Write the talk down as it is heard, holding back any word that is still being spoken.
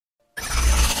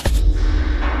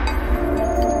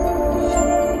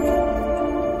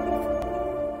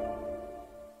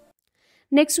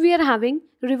Next we are having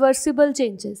reversible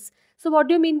changes. So what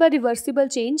do you mean by reversible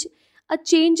change? A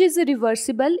change is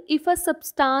reversible if a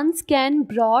substance can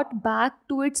brought back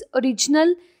to its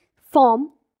original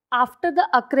form after the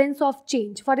occurrence of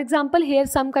change. For example, here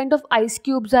some kind of ice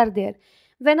cubes are there.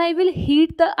 When I will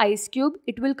heat the ice cube,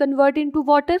 it will convert into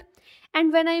water,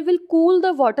 and when I will cool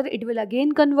the water, it will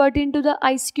again convert into the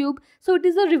ice cube. So it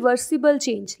is a reversible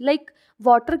change. Like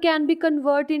water can be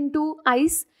converted into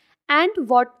ice, and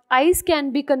what ice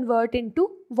can be converted into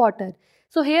water.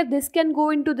 So here this can go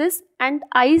into this, and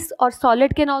ice or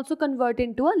solid can also convert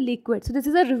into a liquid. So this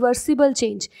is a reversible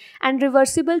change, and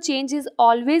reversible change is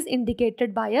always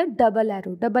indicated by a double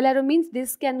arrow. Double arrow means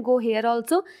this can go here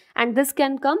also and this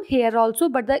can come here also,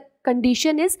 but the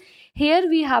condition is here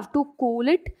we have to cool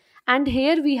it and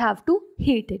here we have to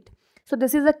heat it. So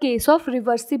this is a case of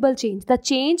reversible change. The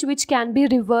change which can be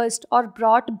reversed or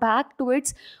brought back to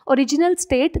its original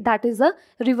state, that is a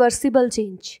reversible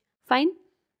change. Fine.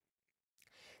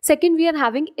 Second, we are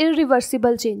having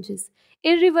irreversible changes.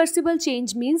 Irreversible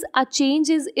change means a change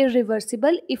is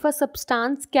irreversible if a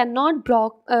substance cannot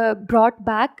brought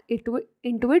back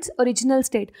into its original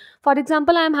state. For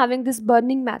example, I am having this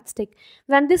burning matchstick.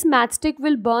 When this matchstick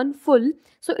will burn full,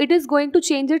 so it is going to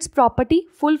change its property.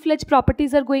 Full-fledged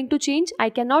properties are going to change. I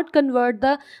cannot convert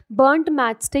the burnt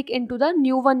matchstick into the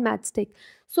new one matchstick.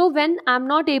 So when I am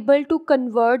not able to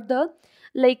convert the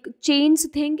change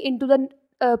thing into the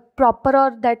proper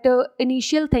or that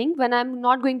initial thing, when I'm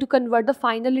not going to convert the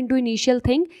final into initial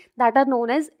thing, that are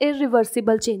known as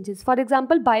irreversible changes. For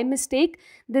example, by mistake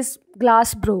this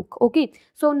glass broke. Okay,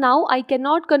 so now I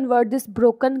cannot convert this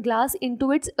broken glass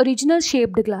into its original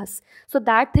shaped glass. So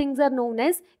that things are known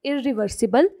as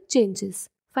irreversible changes.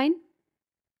 Fine.